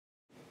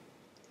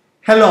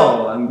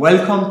Hello and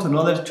welcome to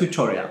another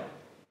tutorial.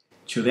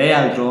 Today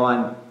I'll draw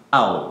an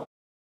owl.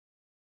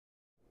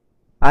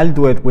 I'll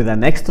do it with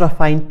an extra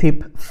fine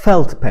tip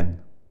Felth pen.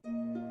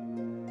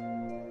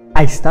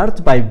 I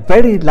start by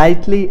very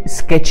lightly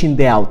sketching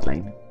the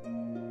outline.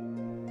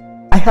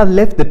 I had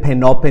left the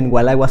pen open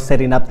while I was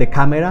setting up the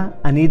camera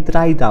and it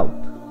dried out.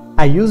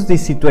 I used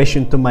this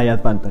situation to my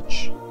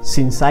advantage,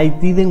 since I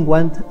didn't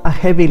want a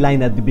heavy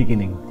line at the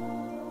beginning.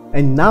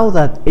 And now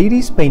that it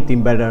is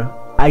painting better,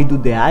 I do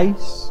the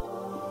eyes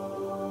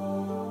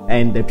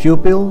and the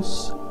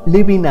pupils,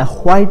 leaving a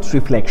white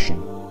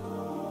reflection.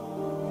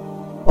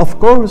 Of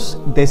course,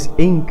 this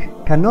ink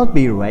cannot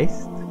be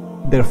erased,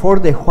 therefore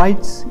the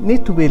whites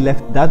need to be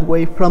left that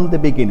way from the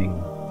beginning.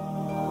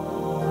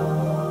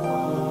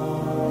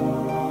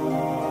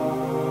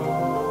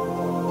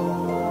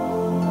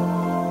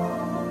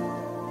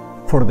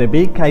 For the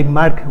beak, I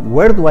mark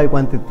where do I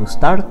want it to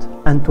start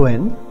and to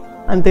end,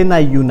 and then I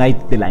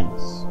unite the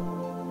lines.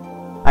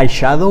 I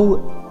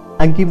shadow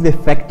and give the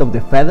effect of the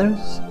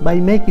feathers by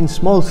making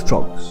small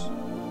strokes.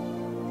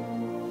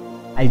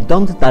 I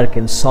don't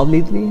darken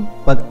solidly,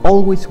 but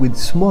always with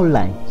small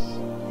lines.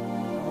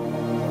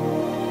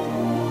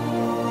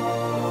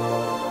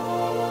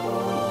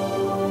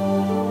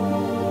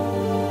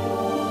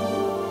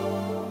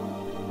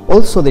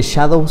 Also the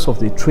shadows of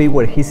the tree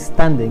where he's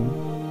standing,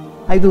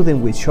 I do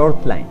them with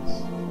short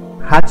lines,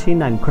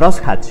 hatching and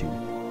cross-hatching.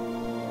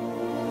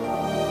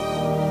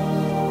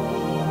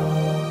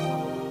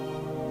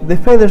 The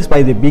feathers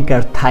by the beak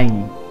are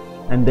tiny,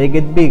 and they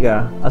get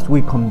bigger as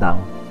we come down.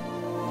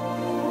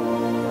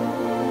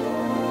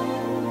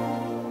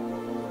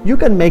 You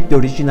can make the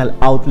original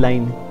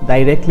outline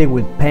directly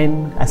with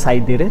pen as I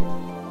did it,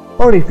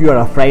 or if you are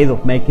afraid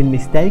of making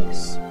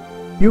mistakes,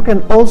 you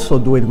can also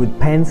do it with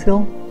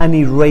pencil and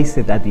erase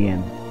it at the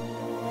end.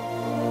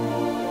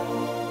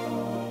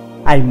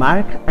 I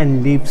mark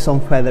and leave some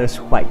feathers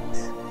white.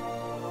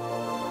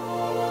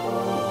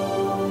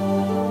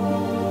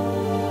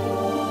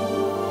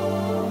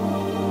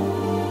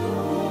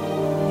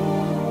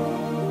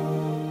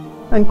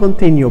 And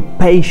continue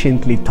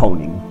patiently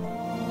toning.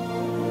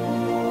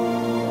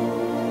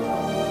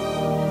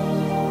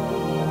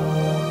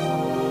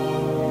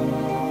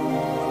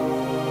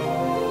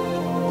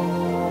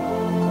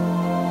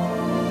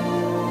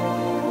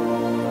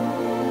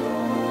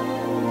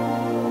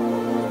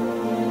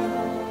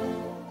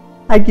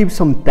 I give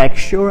some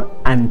texture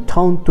and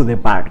tone to the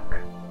bark.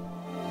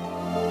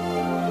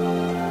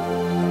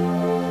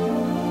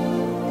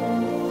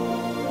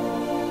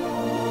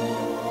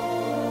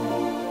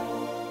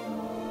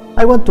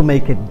 I want to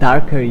make it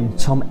darker in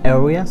some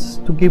areas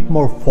to give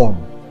more form.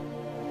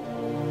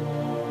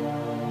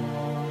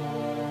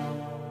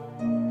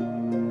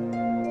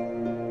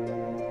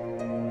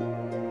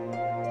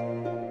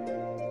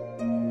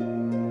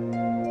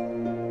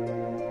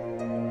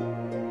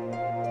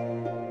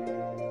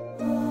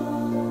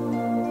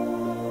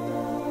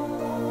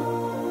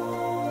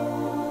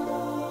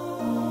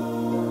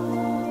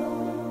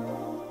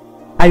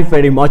 I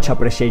very much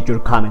appreciate your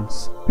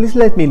comments. Please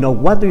let me know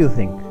what do you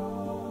think.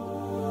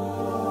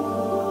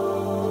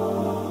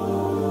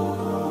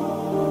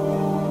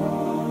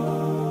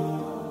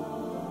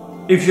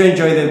 If you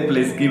enjoyed it,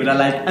 please give it a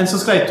like and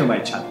subscribe to my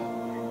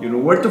channel. You know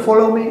where to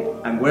follow me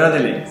and where are the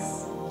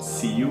links.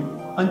 See you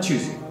on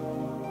Tuesday.